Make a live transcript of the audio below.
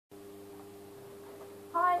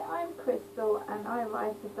I'm Crystal and I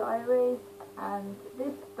write a diary, and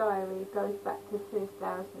this diary goes back to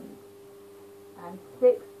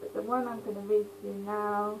 2006, but the one I'm going to read to you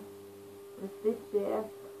now was this year,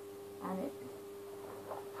 and it's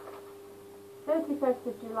 31st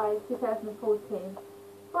of July 2014,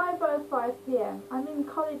 5:05 PM. I'm in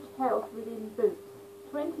College Health within Boots,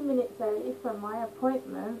 20 minutes early for my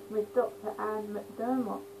appointment with Dr. Anne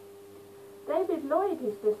McDermott. David Lloyd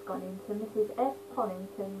has just gone into Mrs. F.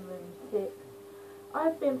 Pollington, room 6.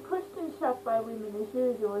 I've been pushed and shoved by women as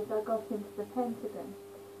usual as I got into the Pentagon.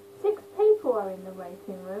 6 people are in the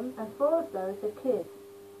waiting room, and 4 of those are kids.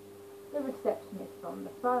 The receptionist on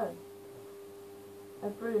the phone. A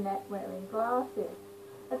brunette wearing glasses.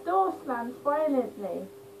 A door slams violently.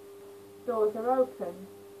 Doors are open,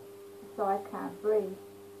 so I can't breathe.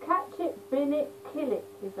 Catch it, bin it, kill it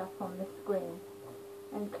is up on the screen.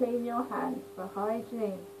 And clean your hands for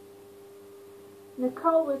hygiene.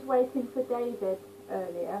 Nicole was waiting for David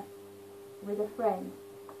earlier with a friend.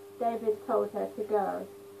 David told her to go.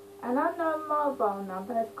 An unknown mobile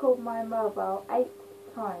number has called my mobile 8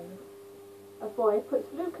 times. A boy puts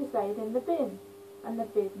Lucozade in the bin, and the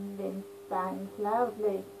bin bangs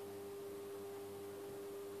loudly.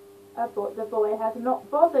 The boy has not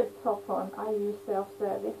bothered top on. I use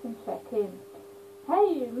self-service and check in.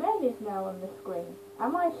 Hey you men is now on the screen.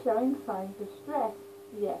 Am I showing signs of stress?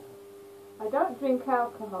 Yes. I don't drink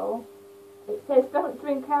alcohol. It says don't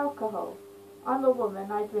drink alcohol. I'm a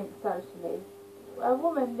woman, I drink socially. A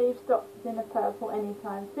woman leaves doctors in a purple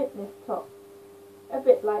Anytime Fitness top. A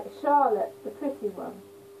bit like Charlotte, the pretty one.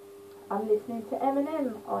 I'm listening to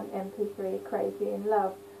Eminem on MP3, Crazy in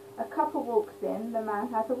Love. A couple walks in, the man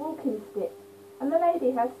has a walking stick, and the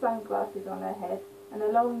lady has sunglasses on her head and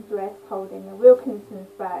a long dress holding a Wilkinson's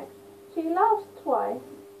bag. She laughs twice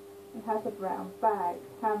and has a brown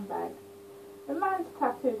handbag. The man's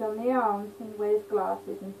tattooed on the arms and wears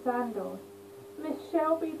glasses and sandals. Miss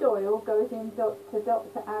Shelby Doyle goes in to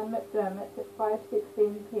Dr. Anne McDermott at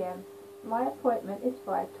 5:16 PM. My appointment is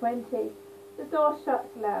 5:20. The door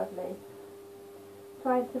shuts loudly.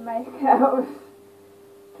 Trying to make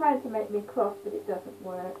me cross, but it doesn't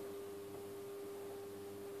work.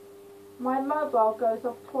 My mobile goes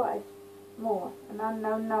off twice more, an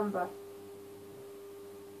unknown number.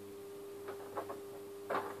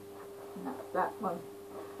 And that's that one.